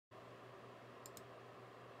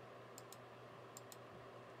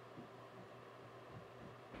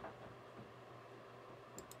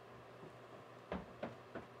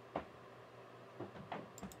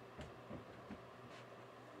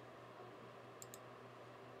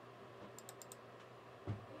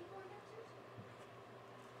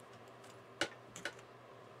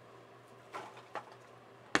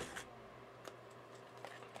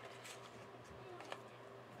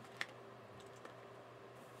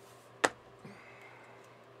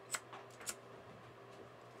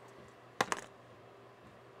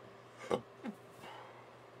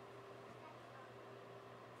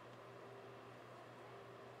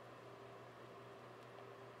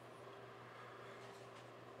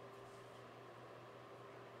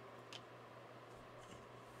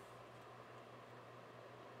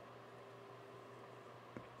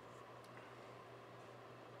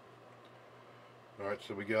Alright,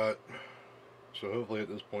 so hopefully at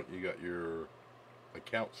this point you got your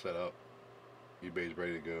account set up, eBay's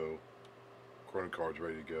ready to go, Kronocard's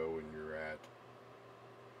ready to go, and you're at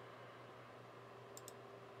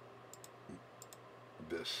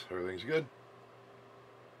this. Everything's good.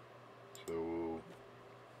 So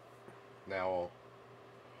now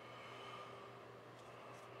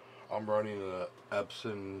I'm running an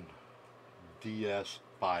Epson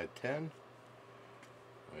DS-510.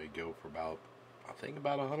 They go for about, I think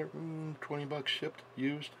about 120 bucks shipped,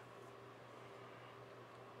 used.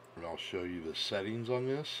 And I'll show you the settings on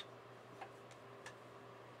this.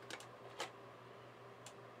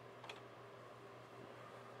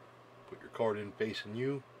 Put your card in facing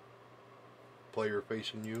you, player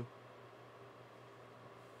facing you.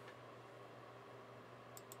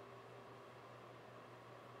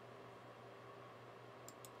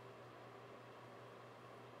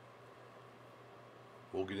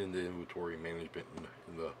 We'll get into inventory management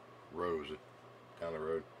in the rows down the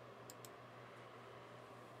road.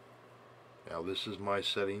 Now this is my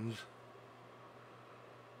settings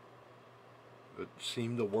that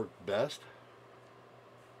seem to work best.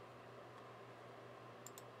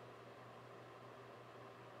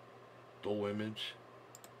 Dual image.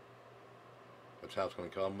 That's how it's going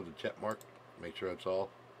to come with the check mark. Make sure that's all.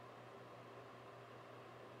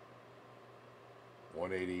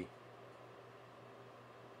 180.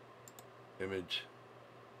 Image.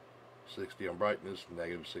 60 on brightness,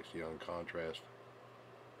 negative 60 on contrast.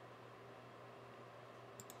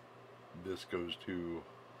 This goes to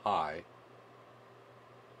high.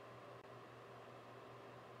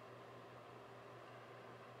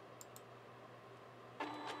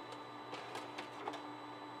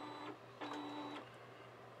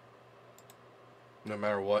 No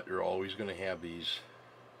matter what, you're always going to have these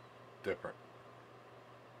different.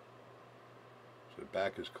 So the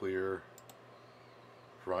back is clear.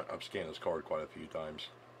 Front, I've scanned this card quite a few times,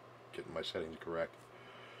 getting my settings correct.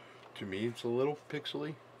 To me, it's a little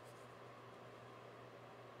pixely.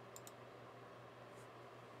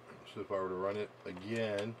 So if I were to run it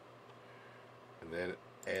again, and then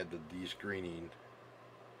add the de-screening,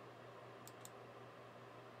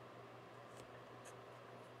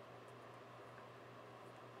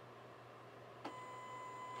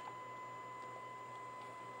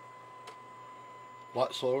 a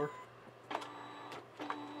lot slower.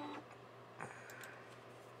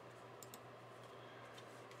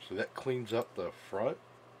 So that cleans up the front.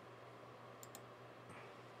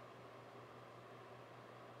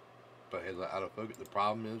 But it has out of focus. The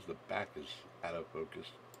problem is the back is out of focus.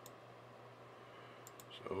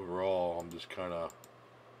 So overall, I'm just kind of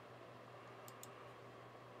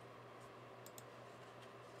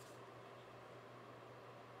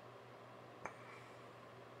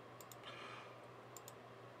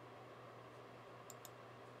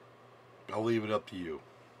I'll leave it up to you.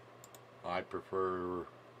 I prefer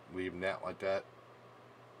leaving that like that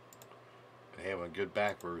and having a good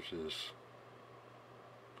back versus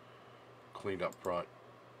cleaned up front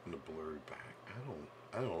and the blurred back. I don't know.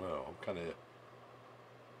 I don't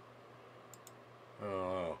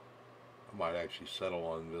know. I might actually settle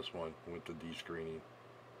on this one with the de-screening.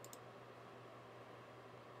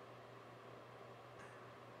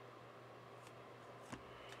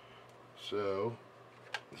 So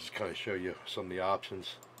just kind of show you some of the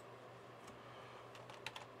options.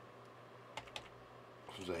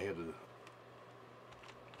 Since I had the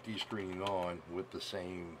de-screening on with the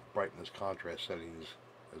same brightness contrast settings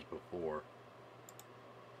as before.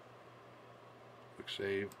 Click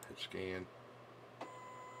save, hit scan.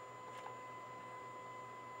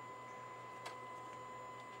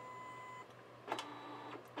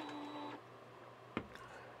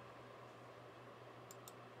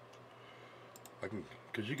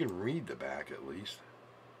 Because you can read the back at least.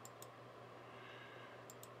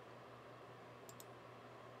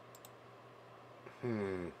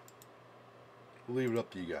 We'll leave it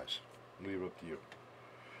up to you guys. Leave it up to you.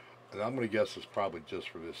 And I'm going to guess it's probably just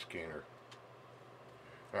for this scanner.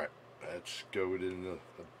 Alright, let's go into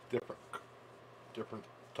the different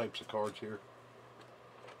types of cards here.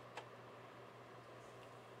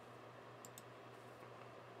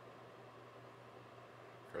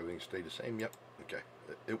 Everything stay the same? Yep. Okay.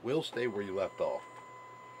 It will stay where you left off.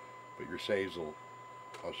 But your saves will...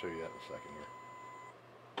 I'll show you that in a second here.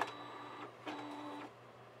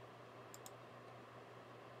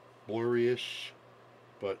 Blurry-ish,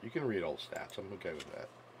 but you can read all the stats. I'm okay with that.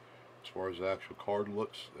 As far as the actual card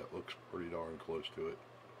looks, that looks pretty darn close to it.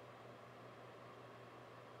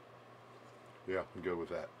 Yeah, I'm good with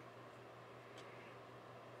that.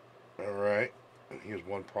 Alright, and here's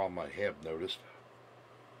one problem I have noticed.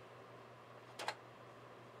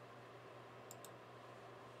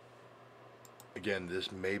 Again,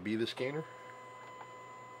 this may be the scanner.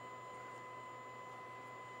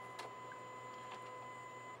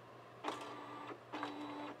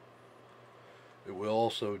 It will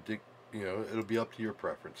also, it'll be up to your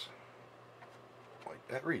preference. Like,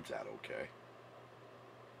 that reads out okay.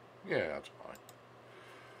 Yeah, that's fine.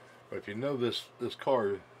 But if you know this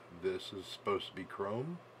card, this is supposed to be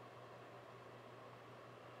chrome.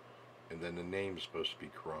 And then the name's supposed to be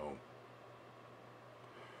chrome.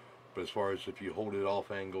 But as far as if you hold it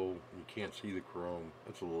off angle, you can't see the chrome.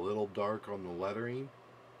 It's a little dark on the lettering.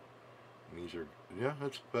 And these are, yeah,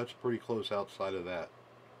 that's pretty close outside of that.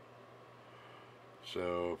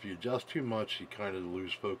 So if you adjust too much, you kind of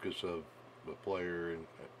lose focus of the player. And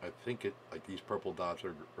I think like these purple dots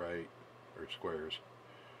are right, or squares.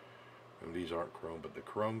 And these aren't chrome, but the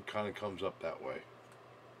chrome kind of comes up that way.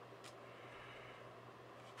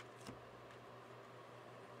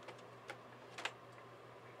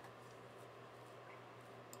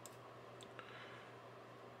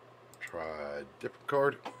 Try a different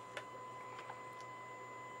card.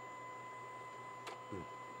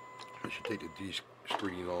 I should take the D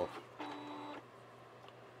screen off.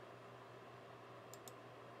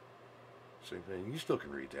 Same thing. You still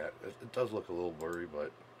can read that. It does look a little blurry,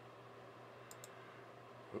 but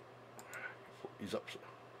he's up.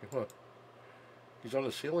 He's on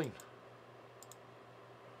the ceiling.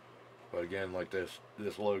 But again, like this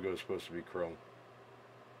logo is supposed to be chrome.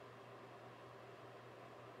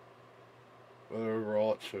 But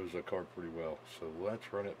overall, it shows the card pretty well. So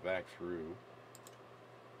let's run it back through.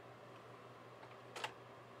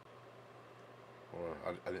 Well,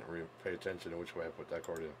 I didn't really pay attention to which way I put that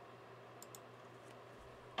card in.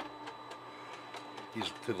 He's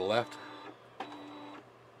to the left.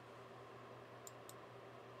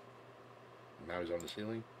 Now he's on the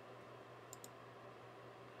ceiling.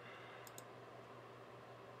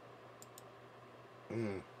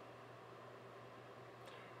 Are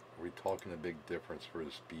we talking a big difference for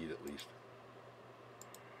the speed at least?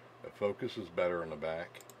 The focus is better on the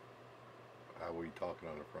back. How are we talking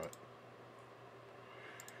on the front?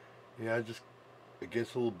 Yeah, it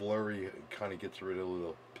gets a little blurry. It kind of gets rid of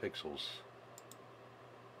little pixels.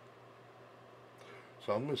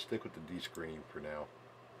 So I'm going to stick with the D screen for now.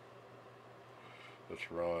 Let's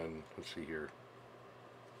see here.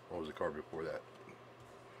 What was the card before that?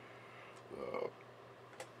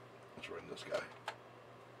 Let's run this guy.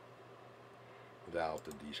 Without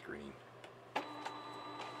the D screen.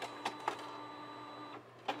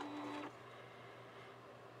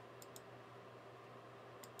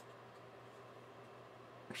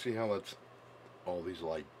 See how that's all these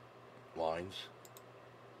light lines?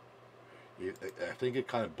 I think it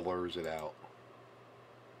kind of blurs it out.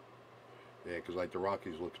 Yeah, because like the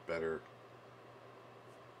Rockies looks better.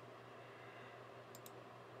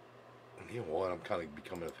 And you know what? I'm kind of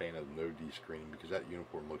becoming a fan of no D screen because that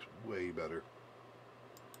uniform looks way better.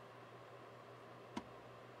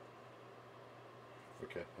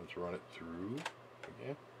 Okay, let's run it through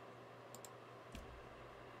again.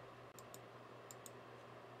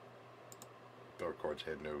 Dark cards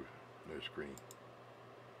had no screen.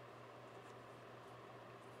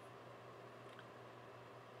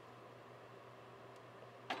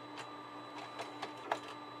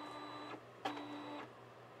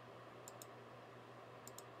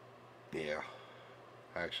 Yeah,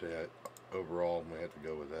 actually, overall, I'm gonna have to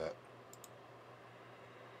go with that.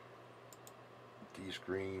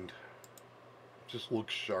 D-screened, just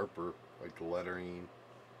looks sharper, like the lettering.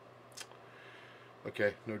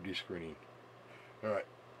 Okay, no D-screening. All right,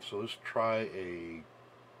 so let's try a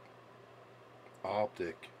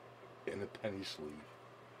optic in a penny sleeve.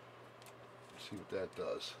 Let's see what that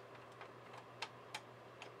does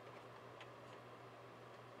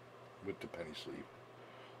with the penny sleeve.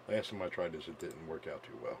 Last time I tried this, it didn't work out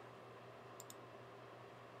too well.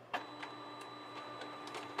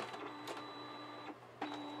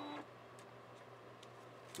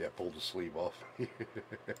 Yeah, pulled the sleeve off.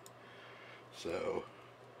 So,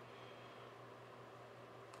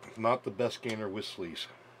 not the best scanner with sleeves.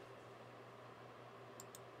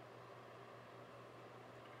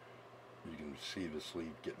 You can see the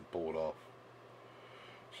sleeve getting pulled off.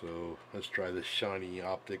 So, let's try this shiny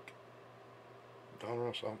optic. I don't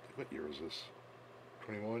know, what year is this?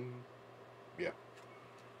 21? Yeah.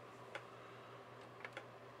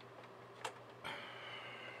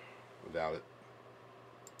 Without it.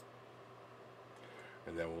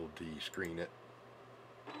 And then we'll de-screen it.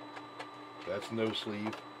 That's no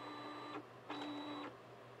sleeve.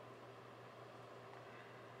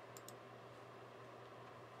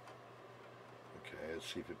 Okay,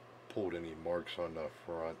 let's see if it pulled any marks on the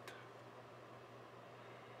front.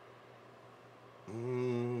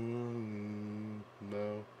 No.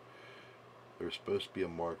 There's supposed to be a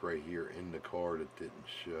mark right here in the card that didn't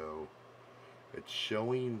show. It's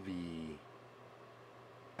showing the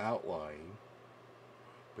outline,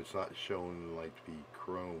 but it's not showing like the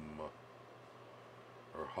chrome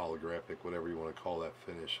or holographic, whatever you want to call that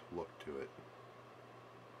finish look to it.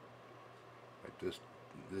 Like this,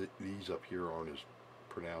 these up here aren't as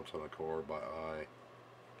pronounced on a card by eye.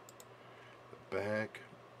 The back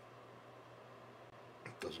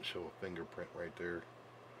doesn't show a fingerprint right there.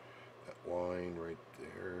 That line right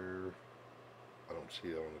there, I don't see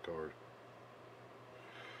that on the card.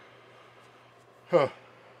 Huh.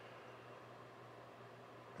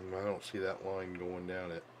 And I don't see that line going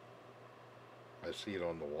down it. I see it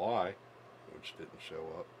on the Y, which didn't show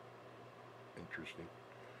up. Interesting.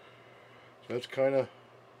 So that's kind of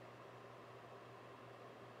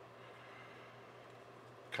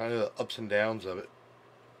the ups and downs of it.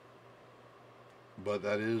 But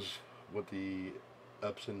that is what the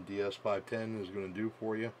Epson DS-510 is going to do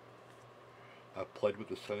for you. I've played with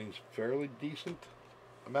the settings fairly decent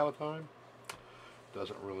amount of time.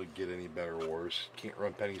 Doesn't really get any better or worse. Can't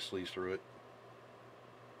run penny sleeves through it.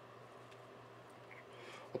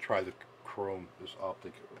 I'll try the chrome, this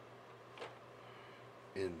optic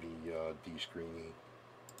in the de-screening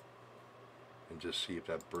and just see if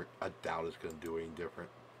that I doubt it's going to do any different.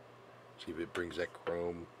 See if it brings that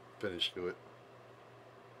chrome finish to it.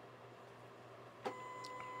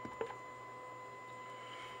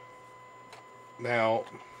 Now,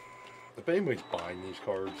 if anybody's buying these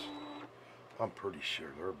cards, I'm pretty sure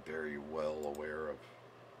they're very well aware of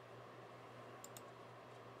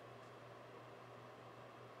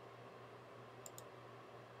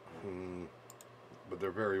but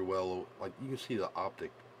they're very well, like you can see the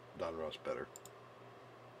optic done rust better.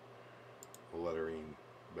 The lettering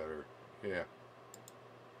better. Yeah.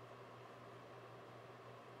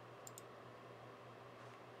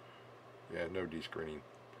 Yeah, no de-screening.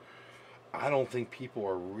 I don't think people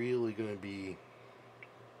are really going to be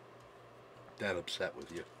that upset with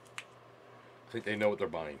you. I think they know what they're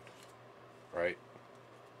buying, right?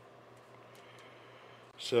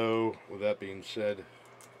 So, with that being said,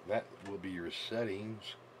 that will be your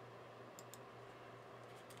settings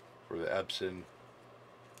for the Epson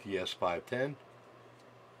DS-510.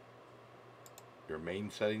 Your main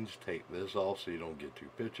settings, take this off so you don't get two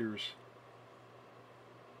pictures.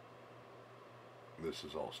 This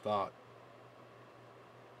is all stock.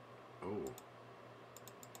 Oh,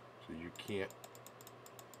 so you can't.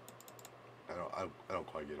 I don't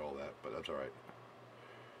quite get all that, but that's all right.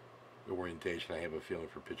 The orientation, I have a feeling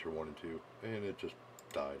for picture 1 and 2, and it just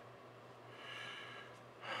died.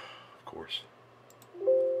 Of course.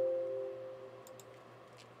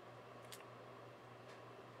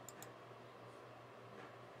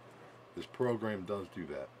 This program does do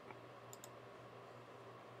that.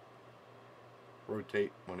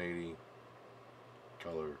 Rotate 180,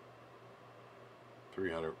 color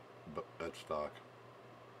 300, but that's stock.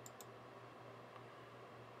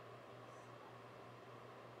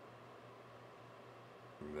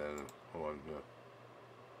 And then, hold on, no.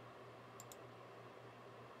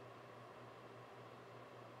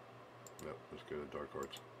 Nope, let's go to dark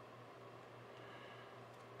arts.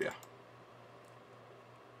 Yeah.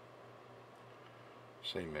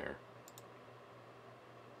 Same there.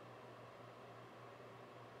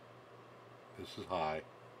 This is high.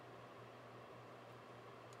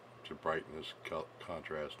 To brightness,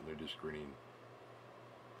 contrast, no de-screening.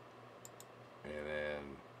 And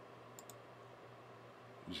then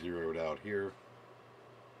zeroed out here.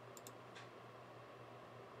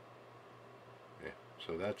 Yeah,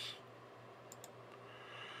 so that's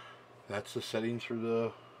the settings for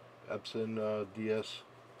the Epson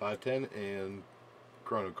DS-510 and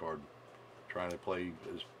Kronocard. Trying to play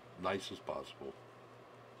as nice as possible.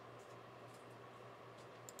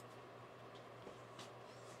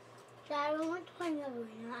 Dad, I want to play another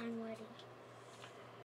one. I'm ready.